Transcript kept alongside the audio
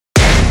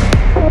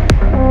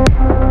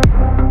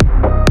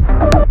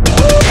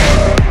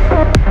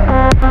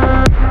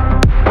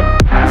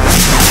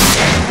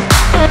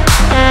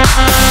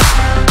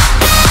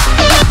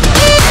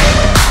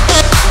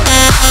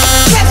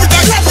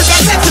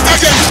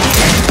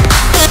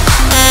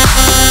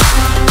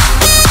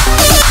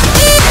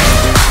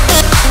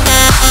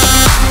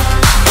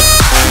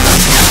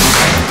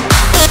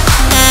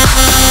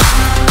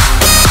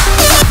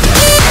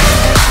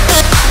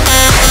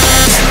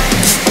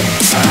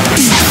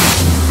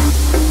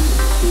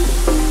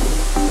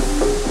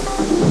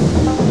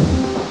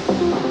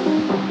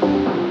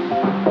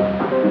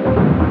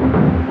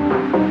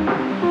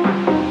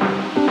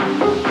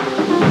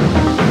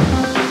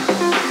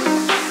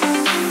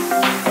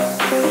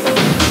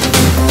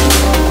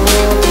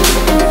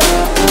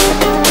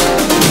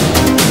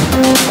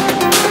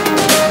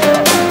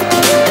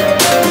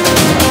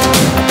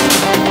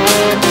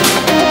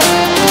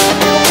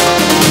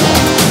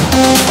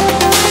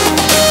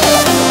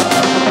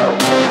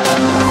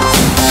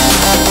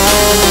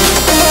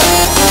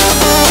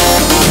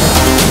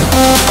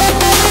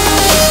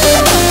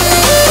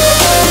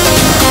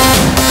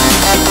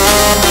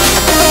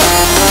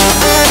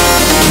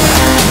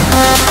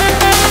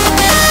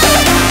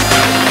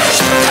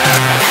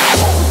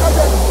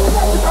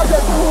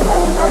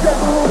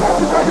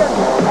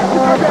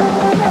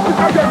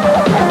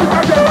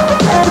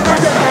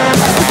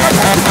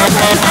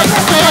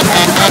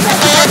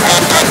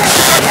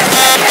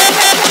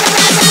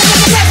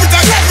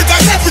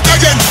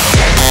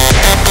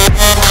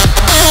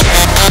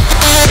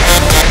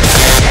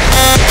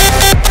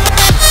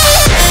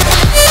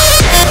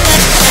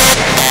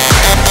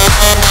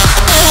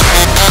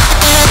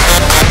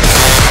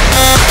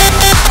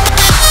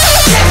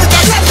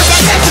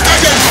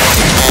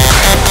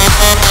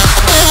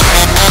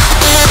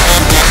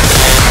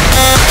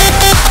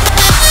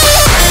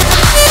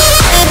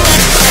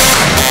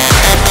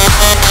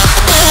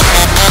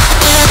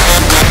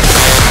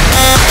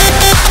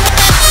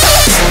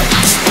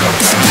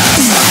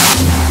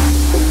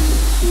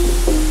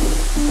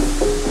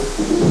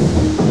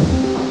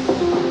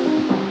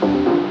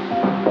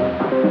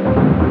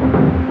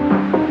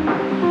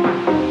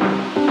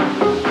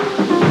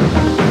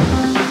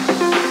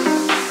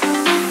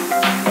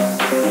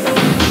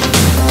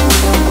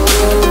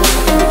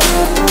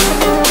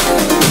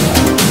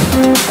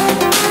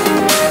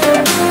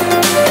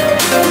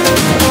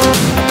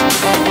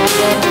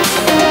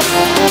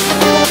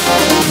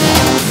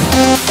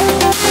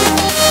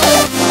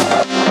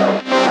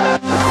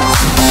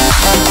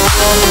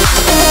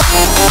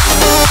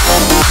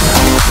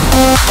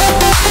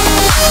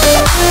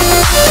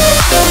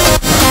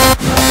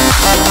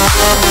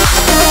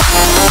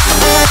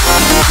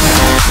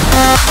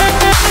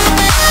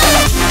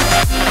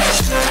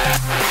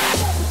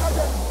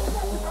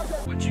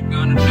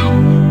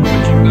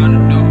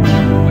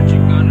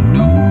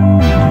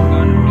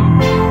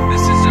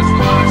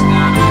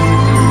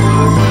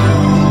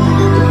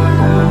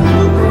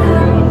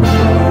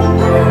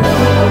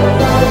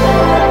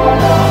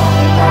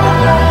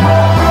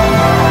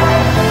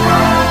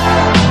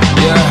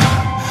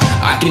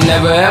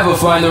ever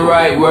find the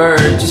right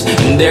words.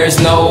 And there's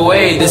no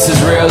way this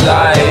is real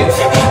life.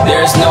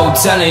 There's no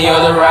telling you're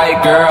the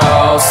right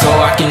girl, so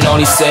I can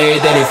only say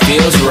that it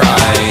feels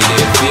right.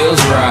 It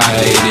feels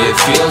right, it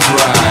feels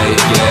right.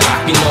 Yeah,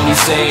 I can only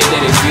say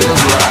that it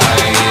feels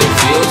right. It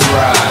feels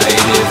right,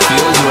 it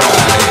feels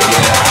right.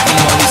 Yeah, I can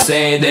only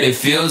say that it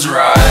feels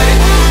right.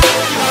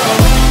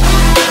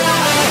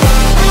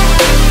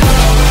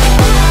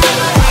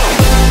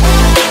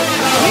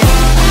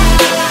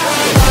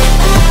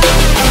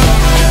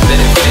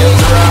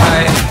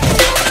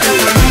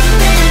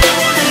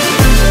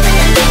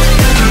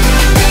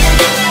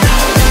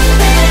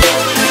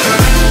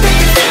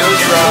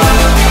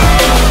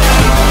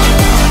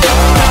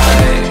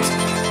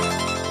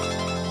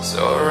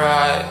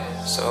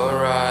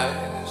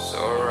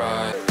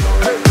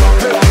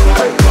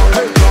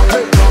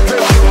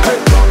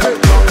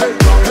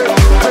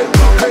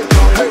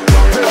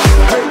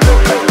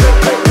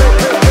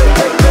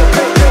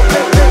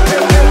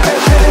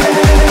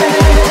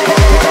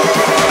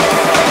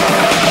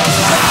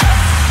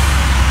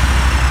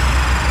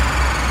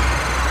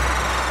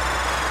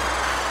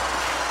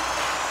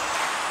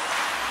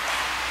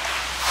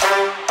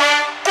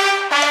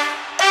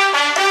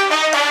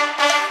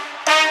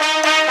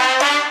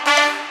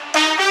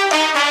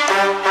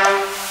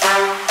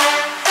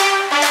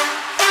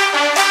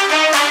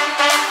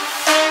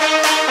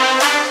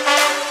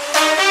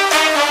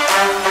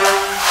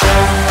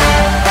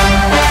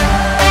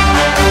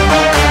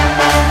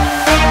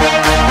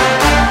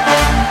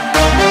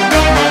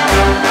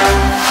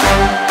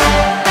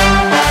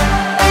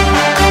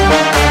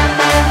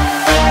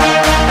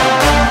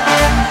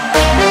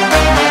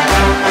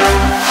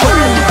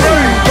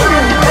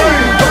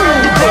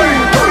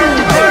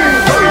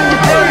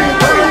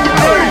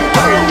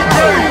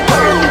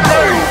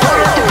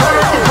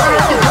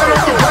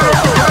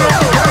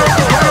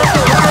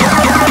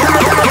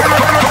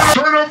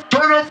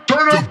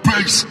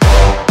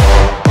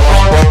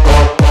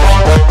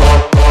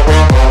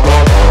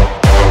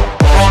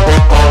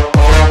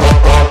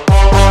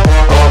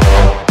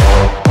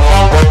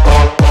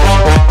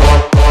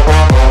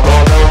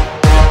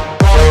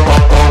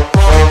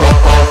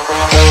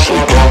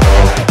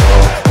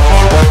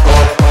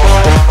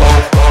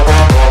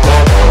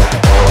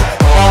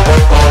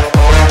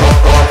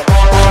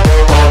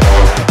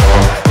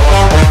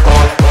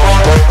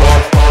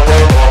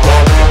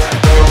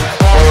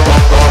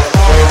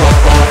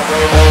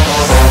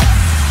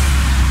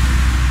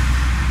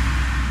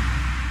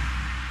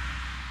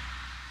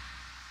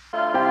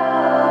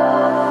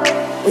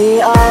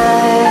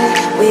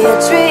 We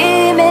are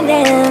dreaming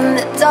in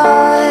the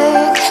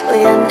dark. We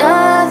are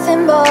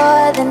nothing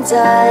more than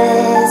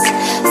dust.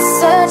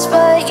 Search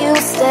but you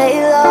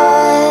stay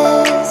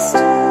lost.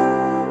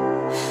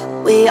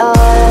 We are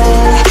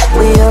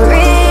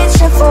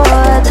reaching for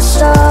the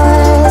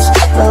stars,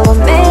 but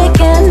we're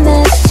making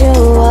this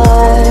too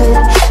hard.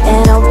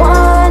 And I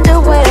wonder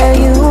where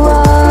you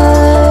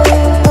are.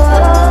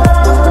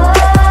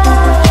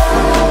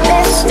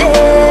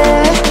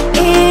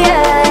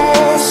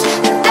 Mysterious,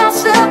 that's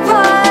the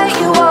part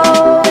you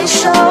always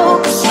show,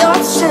 'cause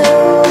you're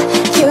too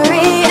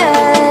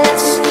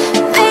curious.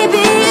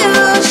 Maybe you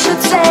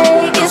should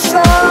take it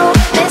slow.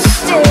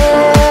 Mysterious,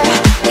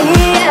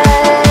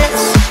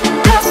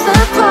 that's the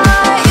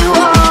part you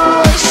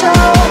always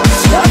show,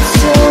 'cause you're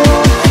too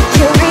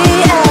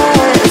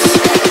curious.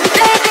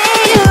 Maybe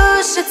you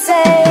should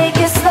take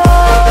it slow.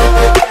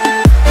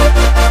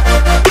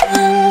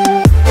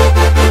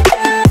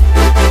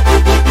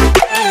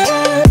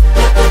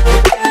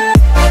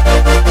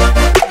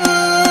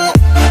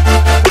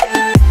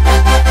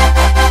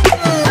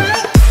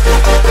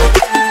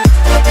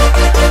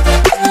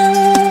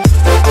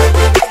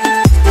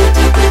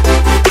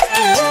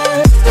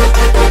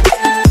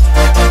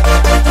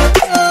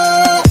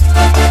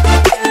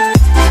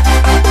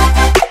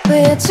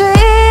 We're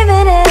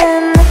dreaming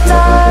in the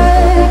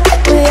dark.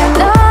 We are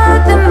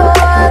nothing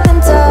more than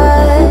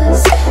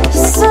dust.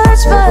 You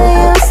search but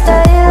you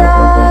stay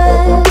lost.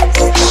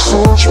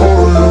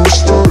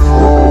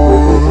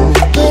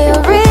 We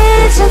are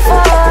reaching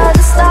for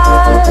the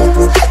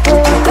stars, but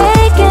we're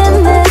making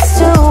this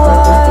too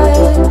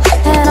hard.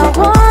 And I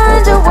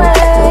wonder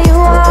where you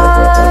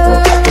are.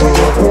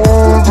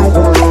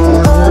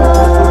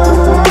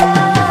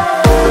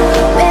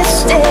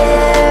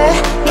 Mysterious,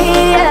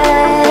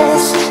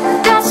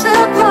 that's the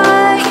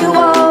part you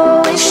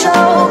always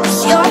show,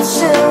 'cause you're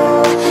too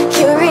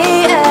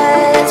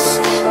curious.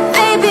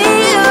 Maybe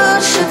you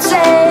should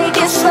take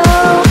it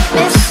slow.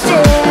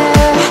 Mysterious,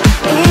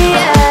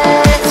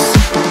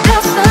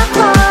 that's the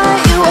part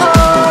you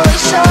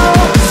always show,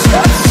 'cause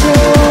you're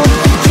too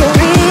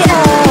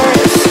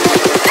curious.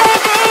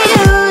 Maybe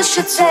you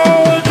should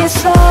take it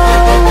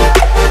slow.